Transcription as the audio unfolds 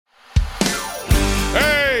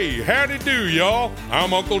howdy do, y'all.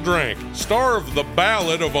 I'm Uncle Drank, star of The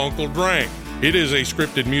Ballad of Uncle Drank. It is a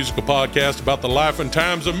scripted musical podcast about the life and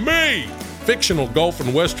times of me, fictional golf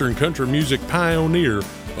and western country music pioneer,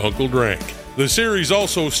 Uncle Drank. The series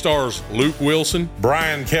also stars Luke Wilson,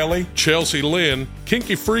 Brian Kelly, Chelsea Lynn,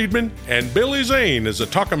 Kinky Friedman, and Billy Zane as a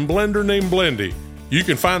talking blender named Blendy. You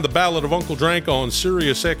can find The Ballad of Uncle Drank on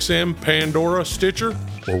SiriusXM, Pandora, Stitcher,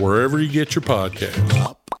 or wherever you get your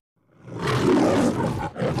podcasts.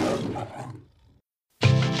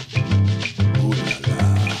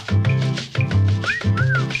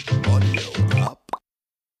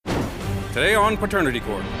 Today on Paternity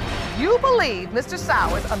Court. You believe Mr.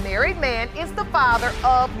 Sowers, a married man, is the father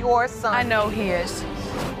of your son. I know he is.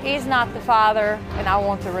 He's not the father, and I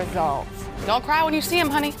want the results. Don't cry when you see him,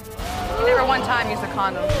 honey. He never one time used a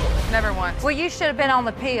condom. Never once. Well, you should have been on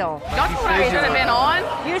the pill. Don't you know you should have been on?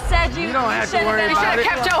 You said you don't have to should worry You about should have it.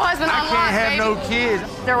 kept your husband on I lock, can't have baby. no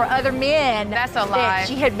kids. There were other men That's a lie. that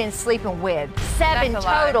she had been sleeping with. Seven That's a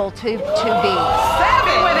lie. total to be.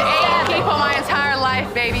 Seven with 8 people my entire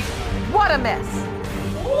life, baby. What a mess.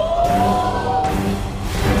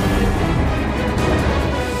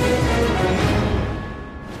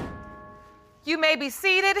 You may be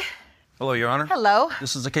seated. Hello, Your Honor. Hello.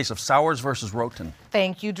 This is a case of Sowers versus Roten.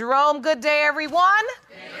 Thank you, Jerome. Good day, everyone.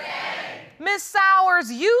 Miss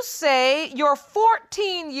Sowers, you say your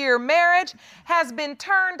 14-year marriage has been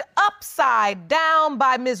turned upside down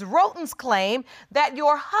by Ms. Roten's claim that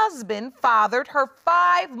your husband fathered her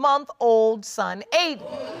 5-month-old son, Aiden.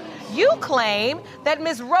 You claim that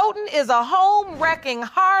Ms. Roten is a home-wrecking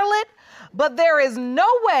harlot, but there is no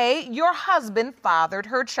way your husband fathered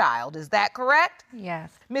her child. Is that correct? Yes.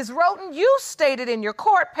 Ms. Roten, you stated in your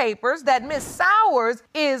court papers that Ms. Sowers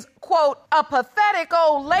is, quote, a pathetic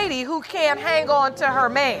old lady who can't hang on to her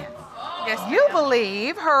man. Yes, You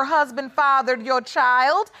believe her husband fathered your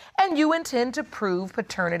child, and you intend to prove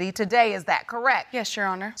paternity today. Is that correct? Yes, Your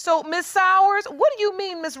Honor. So, Ms. Sowers, what do you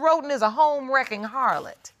mean Ms. Roten is a home-wrecking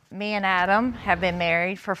harlot? Me and Adam have been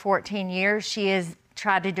married for 14 years. She has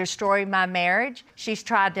tried to destroy my marriage. She's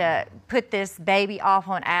tried to put this baby off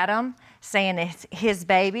on Adam, saying it's his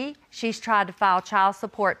baby. She's tried to file child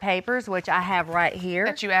support papers, which I have right here.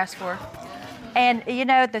 That you asked for. And, you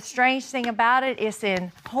know, the strange thing about it is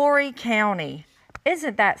in Horry County.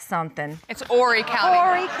 Isn't that something? It's Horry County.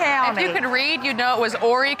 Horry County. If you could read, you'd know it was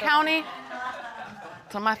Horry County.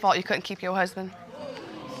 It's not my fault you couldn't keep your husband.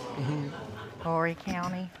 Horry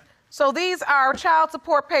County. So these are child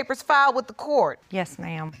support papers filed with the court. Yes,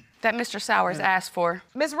 ma'am. That Mr. Sowers asked for.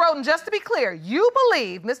 Ms. Roten, just to be clear, you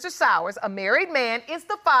believe Mr. Sowers, a married man, is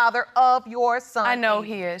the father of your son. I know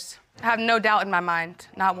he is. I have no doubt in my mind.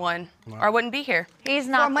 Not one. Or I wouldn't be here. He's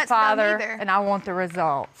not the months ago father, neither. and I want the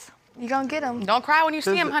results. You gonna get him? Don't cry when you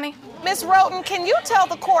see him, honey. Ms. Roten, can you tell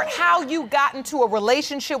the court how you got into a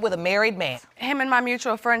relationship with a married man? Him and my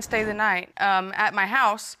mutual friend stayed the night at my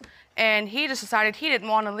house, and he just decided he didn't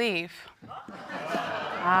want to leave.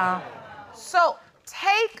 So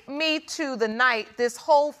take me to the night this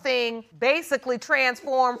whole thing basically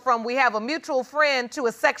transformed from we have a mutual friend to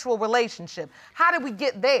a sexual relationship. How did we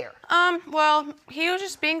get there? Well, he was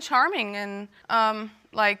just being charming and,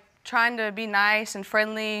 like, trying to be nice and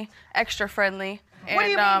friendly, extra friendly. What do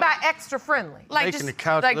you mean by extra friendly? Like Making just, the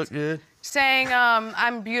couch like, look good. saying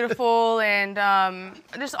I'm beautiful and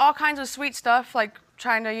just all kinds of sweet stuff, like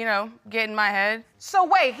trying to, you know, get in my head. So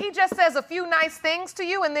wait, he just says a few nice things to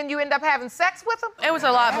you and then you end up having sex with him? It was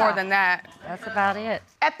a lot more than that. That's about it.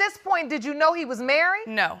 At this point, did you know he was married?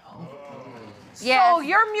 No. Yes. So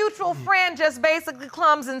your mutual friend just basically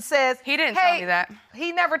comes and says, He didn't hey, tell me that.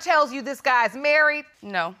 He never tells you this guy's married.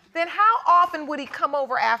 No. Then how often would he come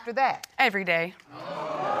over after that? Every day.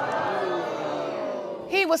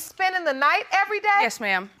 He was spending the night every day? Yes,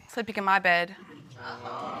 ma'am. Sleeping in my bed.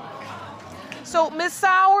 So, Ms.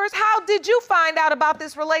 Sowers, how did you find out about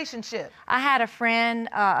this relationship? I had a friend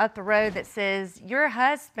up the road that says, your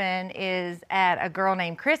husband is at a girl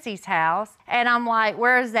named Chrissy's house. And I'm like,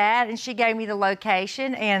 where is that? And she gave me the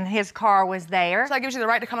location, and his car was there. So that gives you the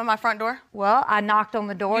right to come in my front door? Well, I knocked on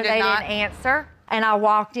the door. You did They not? didn't answer. And I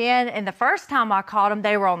walked in, and the first time I called them,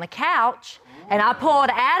 they were on the couch. And I pulled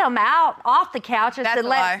Adam out off the couch and That's said, a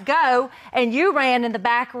let's lie. go. And you ran in the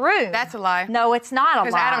back room. That's a lie. No, it's not a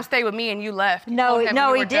Because lie. Adam stayed with me and you left. You No, told him no,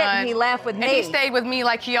 you he were didn't. done. He left with And me. he stayed with me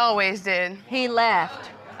like he always did. He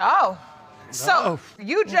left. Oh. So,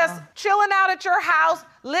 you just chilling out at your house,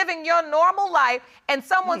 living your normal life, and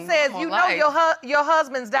someone says, you know your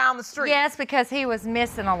husband's down the street. Yes, because he was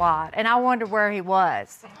missing a lot, and I wondered where he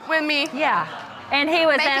was. With me. Yeah, and he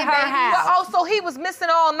was at her house. Oh, so he was missing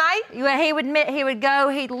all night? Yeah, he would go,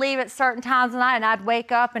 he'd leave at certain times of the night, and I'd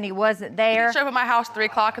wake up and he wasn't there. He'd show up at my house 3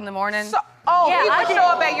 o'clock in the morning. So, Yeah, he I would did. show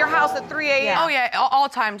up at your house at 3 a.m.? Oh, yeah, all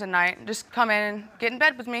times of night. Just come in and get in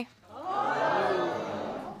bed with me.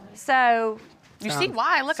 So, You see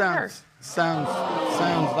why? Look at her. Sounds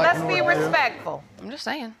like Let's an be ordeal. respectful. I'm just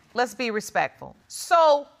saying. Let's be respectful.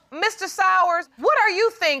 So, Mr. Sowers, what are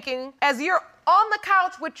you thinking as you're on the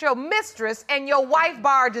couch with your mistress and your wife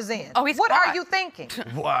barges in? Oh, he's What hot. are you thinking?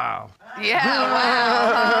 Wow. Yeah,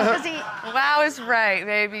 wow. Wow is right,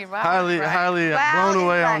 baby. Wow Highly, is right. highly Wow, blown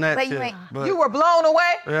away it's on right. that But you tip. ain't- But, You were blown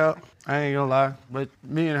away? yeah, I ain't gonna lie. But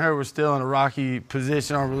me and her were still in a rocky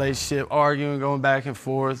position on relationship, arguing, going back and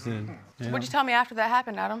forth. And, What'd you tell me after that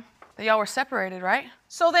happened, Adam? That y'all were separated, right?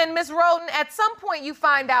 So then, Miss Roden, at some point you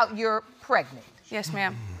find out you're pregnant. Yes,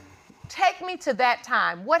 ma'am. Take me to that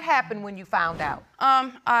time. What happened when you found out?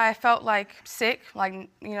 I felt like sick, like,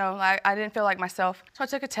 I didn't feel like myself. So I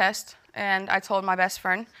took a test and I told my best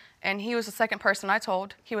friend, and he was the second person I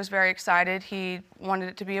told. He was very excited. He wanted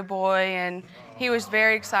it to be a boy, and he was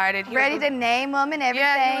very excited. Ready to name them and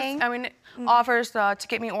everything. Yeah, he was, offers to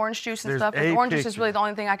get me orange juice and There's stuff. 'Cause a orange juice is picture. really the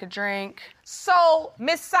only thing I could drink. So,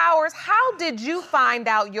 Miss Sowers, how did you find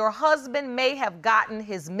out your husband may have gotten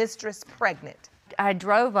his mistress pregnant? I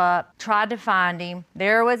drove up, tried to find him.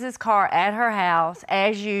 There was his car at her house,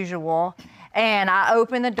 as usual. And I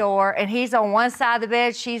opened the door, and he's on one side of the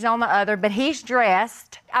bed, she's on the other, but he's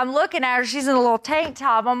dressed. I'm looking at her, she's in a little tank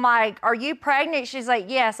top. I'm like, are you pregnant? She's like,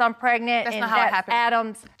 yes, I'm pregnant. That's and not how it that's happened.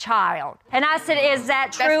 Adam's child. And I said, is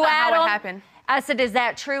that true, not Adam? how it happened. I said, is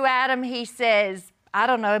that true, Adam? He says, I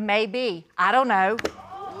don't know, maybe. I don't know.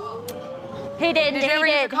 He didn't, Did you ever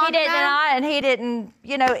use a he condom, didn't Adam? deny, and he didn't,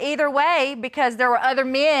 either way, because there were other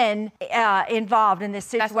men involved in this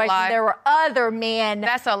That's a situation. lie. There were other men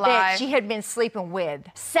That's a lie. that she had been sleeping with.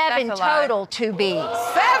 7 That's a lie. total to be.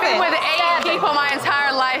 7. With 8 people my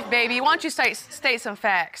entire life, baby. Why don't you state some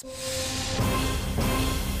facts?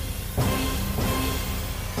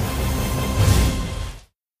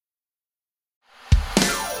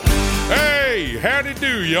 Hey, howdy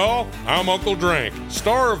do, y'all. I'm Uncle Drank,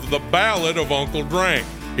 star of The Ballad of Uncle Drank.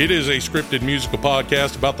 It is a scripted musical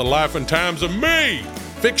podcast about the life and times of me,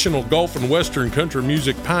 fictional Gulf and Western country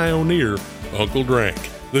music pioneer, Uncle Drank.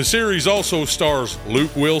 The series also stars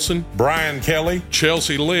Luke Wilson, Brian Kelly,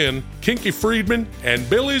 Chelsea Lynn, Kinky Friedman, and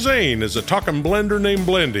Billy Zane as a talking blender named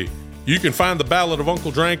Blendy. You can find The Ballad of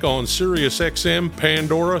Uncle Drank on SiriusXM,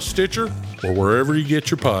 Pandora, Stitcher, or wherever you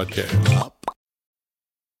get your podcasts.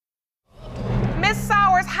 Miss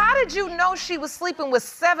Sowers, how did you know she was sleeping with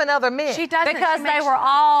 7 other men? She doesn't. Because She they makes- were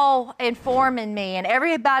all informing me, and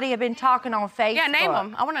everybody had been talking on Facebook. Yeah, name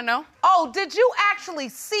them. I want to know. Oh, did you actually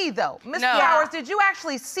see, though? Miss No. Sowers, did you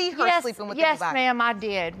actually see her sleeping with yes, anybody? ma'am, I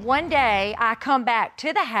did. One day, I come back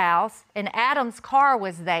to the house, and Adam's car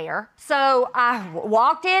was there. So I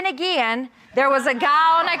walked in again. There was a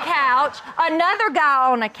guy on a couch, another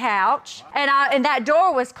guy on a couch, and that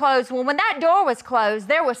door was closed. Well, when that door was closed,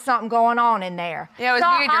 there was something going on in there. Yeah, it was so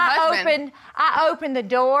you and your husband. I opened the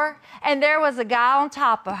door, and there was a guy on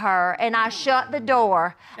top of her, and I shut the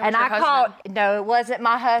door, It was and your I husband. called. No, it wasn't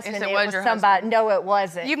my husband. Yes, it it was was your somebody. No, it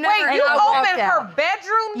wasn't. You've never. Wait, you I walked opened her out.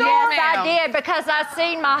 bedroom door? Yes, I ma'am. did, because I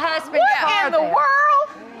seen my husband's What car in the there.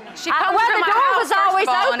 world? She comes Well, to the my door house, was first of always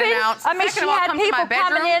all, open. unannounced. I mean, Second she of all, had comes to people my bedroom.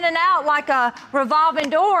 coming in and out like a revolving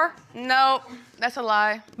door. No, that's a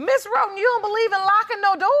lie. Miss Roden, you don't believe in locking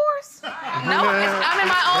no doors? No, I'm in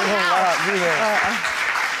my own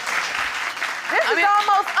house. This I is mean,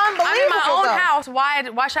 almost unbelievable. I'm in my own though. house.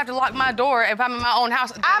 Why should I have to lock my door if I'm in my own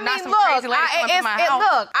house? I Not mean, some look, crazy lady coming to my house.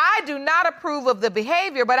 look, I do not approve of the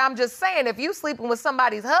behavior, but I'm just saying, if you sleeping with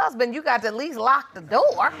somebody's husband, you got to at least lock the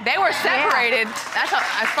door. They were separated. That's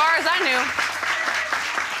as far as I knew.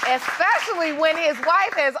 Especially when his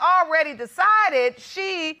wife has already decided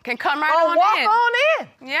she Can come right gonna on walk in. on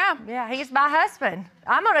in. Yeah. Yeah, he's my husband.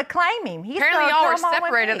 I'm gonna claim him. He's Apparently gonna y'all were come on with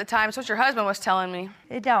separated me. at the time. That's what your husband was telling me.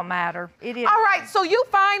 It don't matter. It is. All right, so you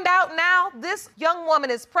find out now this young woman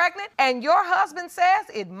is pregnant, and your husband says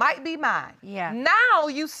it might be mine. Yeah. Now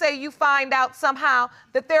you say you find out somehow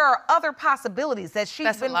that there are other possibilities, that she's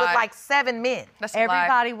That's a been with lie. like 7 men. That's a lie.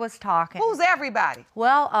 Everybody was talking. Who's everybody?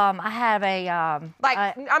 Well, I have a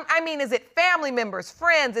I mean, is it family members,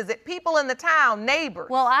 friends? Is it people in the town, neighbors?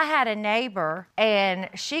 Well, I had a neighbor, and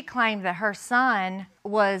she claimed that her son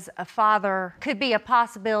was a father, could be a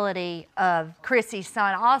possibility of Chrissy's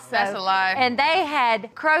son also. That's a lie. And they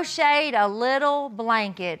had crocheted a little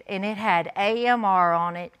blanket, and it had AMR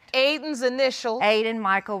on it. Aiden's initials. Aiden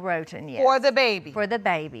Michael Roten, yes. For the baby. For the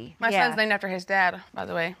baby. My son's named after his dad, by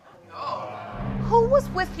the way. Who was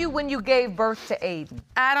with you when you gave birth to Aiden?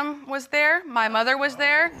 Adam was there, my mother was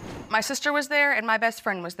there, my sister was there, and my best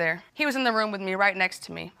friend was there. He was in the room with me, right next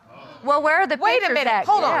to me. Well, where are the Wait a pictures minute, at?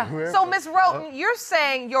 hold Yeah. on. So, Miss Roten, you're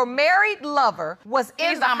saying your married lover was in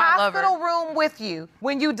He's the not my hospital lover. room with you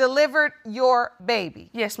when you delivered your baby?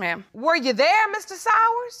 Yes, ma'am. Were you there, Mr.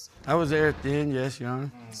 Sowers? I was there at the end, yes, Your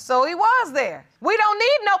Honor. So he was there. We don't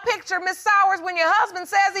need no picture, Miss Sowers, when your husband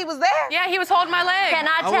says he was there. Yeah, he was holding my leg. Can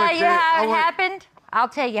I I tell went you there- how I it went- happened? I'll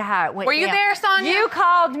tell you how it went Were you down. there, Sonia? You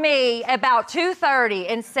called me about 2:30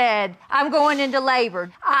 and said, I'm going into labor.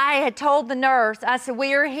 I had told the nurse, I said,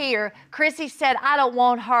 we are here. Chrissy said, I don't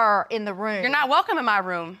want her in the room. You're not welcome in my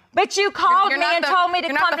room. But you called You're me not and the- told me to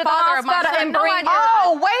you're not come the to the father of my hospital son. and No, bring I you. didn't.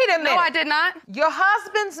 Oh, wait a minute. No, I did not. Your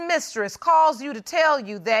husband's mistress calls you to tell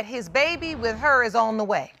you that his baby with her is on the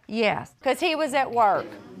way. Yes, because he was at work.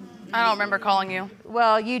 I don't remember calling you.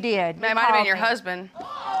 Well, you did. It You might have been called your me. husband.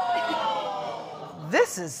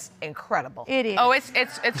 This is incredible. It is. Oh, it's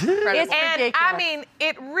incredible. It's And ridiculous. I mean,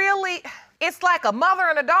 it's like a mother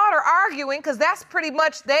and a daughter arguing because that's pretty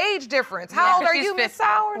much the age difference. How Yeah, old are she's you, Miss 50.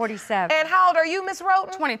 Sowers? 47. And how old are you, Miss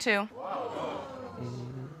Roten? 22.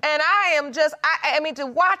 And I am just, I mean, to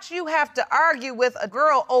watch you have to argue with a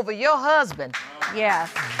girl over your husband.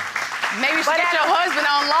 Yes. Maybe you should But get your husband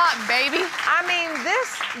on lock, baby. I mean,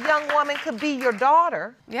 this young woman could be your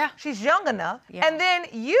daughter. Yeah. She's young enough. Yeah. And then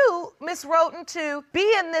you, Miss Roten, to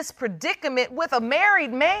be in this predicament with a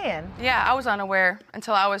married man. Yeah, I was unaware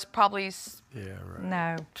until I was probably Yeah, right.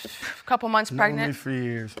 No. a couple months Known me pregnant. for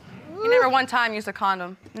years. You never one time used a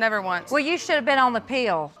condom. Never once. Well, you should have been on the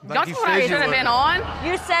pill. Don't you know what I said should have were. been on?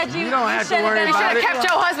 You said You don't have to should worry been about on You the should have it. kept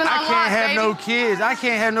your husband I on can't lock, have baby. no kids. I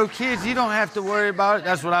can't have no kids. You don't have to worry about it.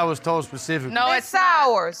 That's what I was told specifically. No, Miss it's not.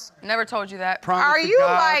 Sowers. Never told you that. Promise Are to you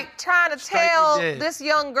God, like trying to strike me tell dead. this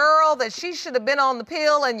young girl that she should have been on the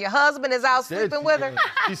pill and your husband is out Said sleeping she with her? was.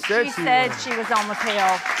 She said She she said was. she was on the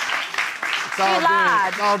pill. It's all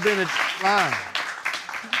lied. It's all been a lie.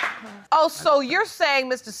 Oh, so you're saying,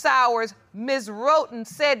 Mr. Sowers, Ms. Roten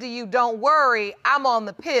said to you, don't worry, I'm on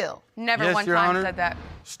the pill. Never Yes, one Your time Honor. said that.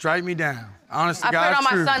 Strike me down. Honest to I put God, it on my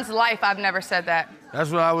truth. son's life. I've never said that. That's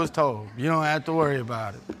what I was told. You don't have to worry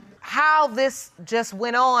about it. How this just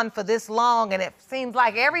went on for this long, and it seems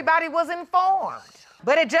like everybody was informed.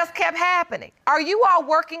 But it just kept happening. Are you all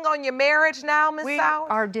working on your marriage now, Ms. We Sowers?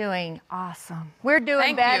 are doing awesome. We're doing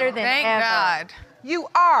Thank better you. than Thank ever. God. You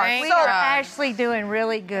are. Thank So, God. Actually doing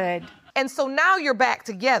really good. and so now you're back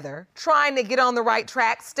together, trying to get on the right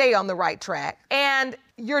track, stay on the right track. And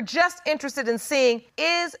you're just interested in seeing,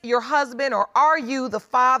 is your husband or are you the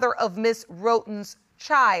father of Miss Roten's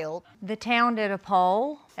child? The town did a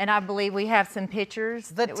poll, and I believe we have some pictures.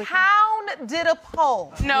 The that we can- town did a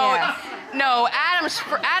poll. No, Yes. no.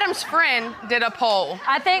 Adam's friend did a poll.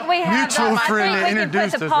 I think we have Mutual the, friend I that think we can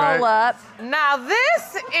introduced put the us, poll right? up. Now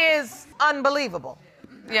this is unbelievable.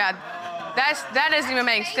 Yeah, that doesn't even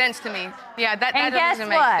make sense to me. Yeah, that And doesn't guess even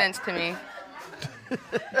make what? sense to me.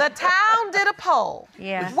 The town did a poll.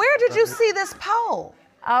 Yes. Where did you see this poll?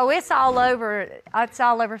 Oh, it's all over. It's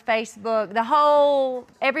all over Facebook. The whole,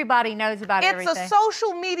 everybody knows about It's everything. a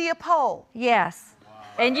social media poll. Yes.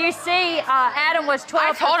 And you see, Adam was 12%.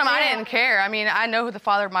 I told him I didn't care. I mean, I know who the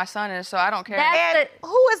father of my son is, so I don't care. That's And the,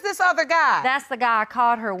 who is this other guy? that's the guy I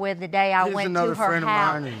caught her with the day I He's went another to her friend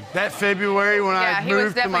house. of mine. And that February when Yeah, I he was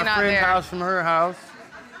moved to my definitely not friend's there. house from her house,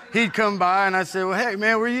 he'd come by and I said, well, hey,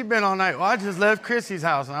 man, where you been all night? Well, I just left Chrissy's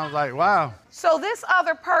house. And I was like, wow. So this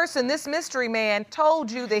other person, this mystery man,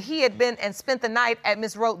 told you that he had been and spent the night at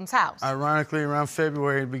Miss Roten's house. Ironically, around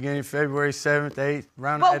February, beginning February 7th, 8th,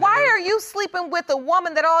 around But that why area. are you sleeping with a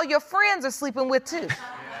woman that all your friends are sleeping with too?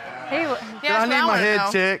 He wa- Yeah, I that's need what my head wanna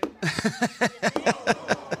know. checked.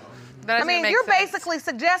 That I doesn't mean, make you're sense. basically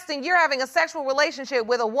suggesting you're having a sexual relationship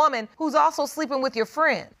with a woman who's also sleeping with your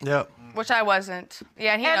friend. Yep. Which I wasn't.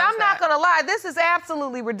 Yeah, and he And knows I'm not that. gonna lie, this is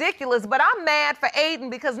absolutely ridiculous, but I'm mad for Aiden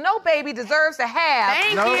because no baby deserves to have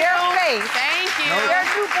Thank No. you. their face, Thank you. their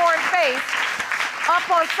newborn face, up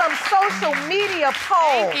on some social media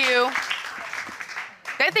poll. Thank you.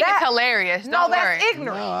 They think That- it's hilarious. No, Don't that's worry.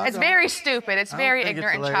 ignorant. No, I It's don't. very stupid. It's I don't very think it's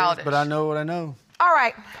ignorant and hilarious, childish. But I know what I know. All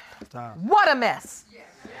right, Stop. what a mess.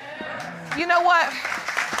 You know what?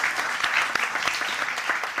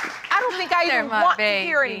 I don't think I They're even my want baby. to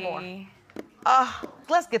hear anymore.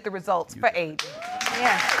 Let's get the results for Aiden.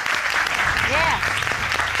 Yeah. Yeah.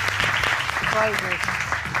 Great.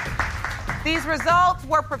 These results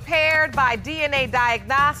were prepared by DNA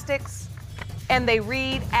Diagnostics, and they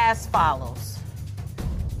read as follows.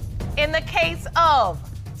 In the case of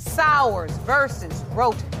Sowers versus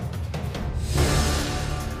Rhoten,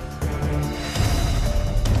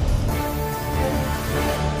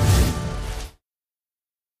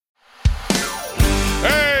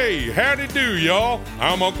 Hey, howdy do, y'all.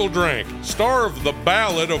 I'm Uncle Drank, star of The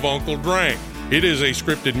Ballad of Uncle Drank. It is a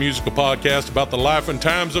scripted musical podcast about the life and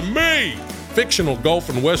times of me, fictional Gulf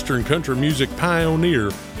and Western country music pioneer,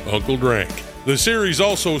 Uncle Drank. The series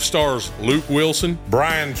also stars Luke Wilson,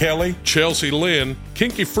 Brian Kelly, Chelsea Lynn,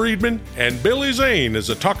 Kinky Friedman, and Billy Zane as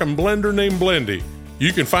a talking blender named Blendy.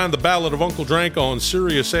 You can find The Ballad of Uncle Drank on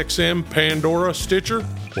SiriusXM, Pandora, Stitcher,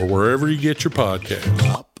 or wherever you get your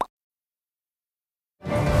podcasts.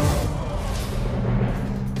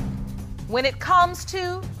 when it comes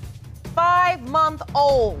to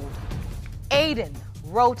 5-month-old Aiden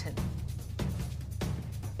Rhoten,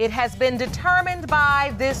 it has been determined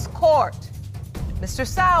by this court, Mr.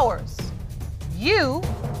 Sowers, you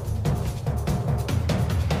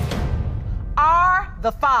are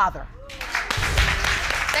the father.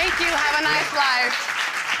 Thank you. Have a nice life.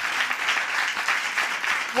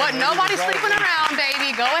 What? Nobody's sleeping around,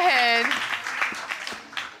 baby. Go ahead.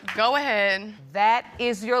 Go ahead. That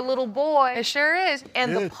is your little boy. It sure is.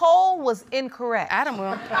 And the poll was incorrect. Adam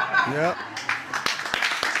will. Yep.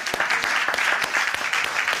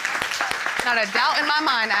 Not a doubt in my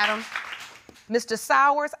mind, Adam. Mr.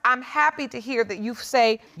 Sowers, I'm happy to hear that you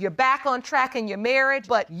say you're back on track in your marriage,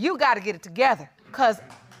 but you got to get it together. Because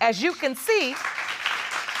as you can see,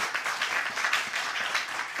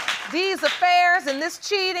 these affairs and this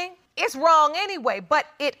cheating, it's wrong anyway, but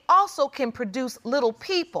it also can produce little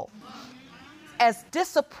people. As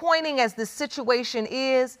disappointing as this situation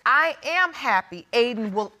is, I am happy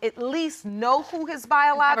Aiden will at least know who his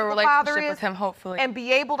biological father is with him, hopefully, and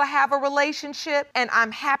be able to have a relationship. And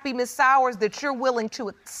I'm happy, Ms. Sowers, that you're willing to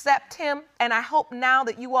accept him. And I hope now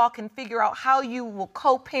that you all can figure out how you will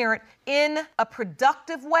co-parent in a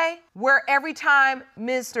productive way, where every time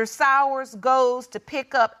Mr. Sowers goes to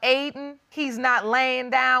pick up Aiden, he's not laying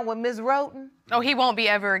down with Ms. Rhoten. Oh, he won't be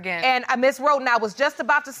ever again. And Ms. Rhoten, I was just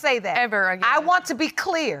about to say that. Ever again. I want to be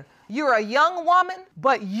clear. You're a young woman,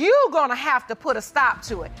 but you're gonna have to put a stop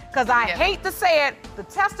to it. Because I hate to say it, the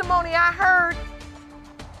testimony I heard,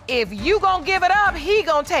 if you gonna give it up, he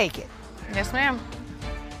gonna take it. Yes, ma'am.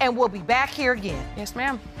 And we'll be back here again. Yes,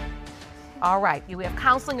 ma'am. All right, we have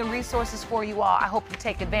counseling and resources for you all. I hope you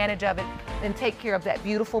take advantage of it and take care of that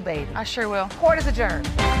beautiful baby. I sure will. Court is adjourned.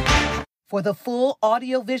 For the full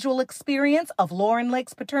audio-visual experience of Lauren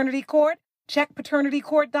Lake's Paternity Court, check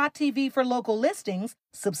paternitycourt.tv for local listings,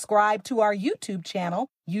 subscribe to our YouTube channel,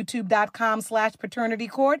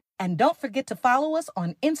 youtube.com/paternitycourt, and don't forget to follow us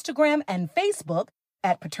on Instagram and Facebook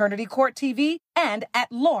at Paternity Court TV and at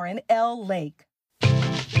Lauren L. Lake.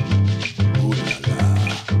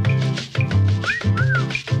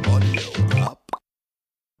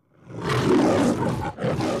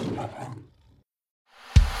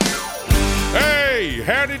 Hey,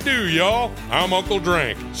 howdy do, y'all. I'm Uncle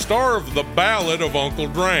Drank, star of The Ballad of Uncle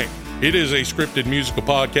Drank. It is a scripted musical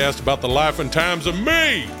podcast about the life and times of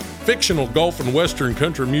me, fictional Gulf and Western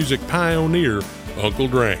country music pioneer, Uncle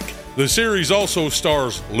Drank. The series also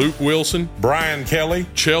stars Luke Wilson, Brian Kelly,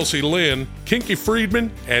 Chelsea Lynn, Kinky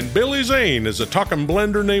Friedman, and Billy Zane as a talking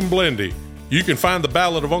blender named Blendy. You can find The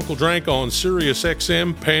Ballad of Uncle Drank on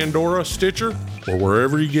SiriusXM, Pandora, Stitcher, or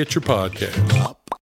wherever you get your podcasts.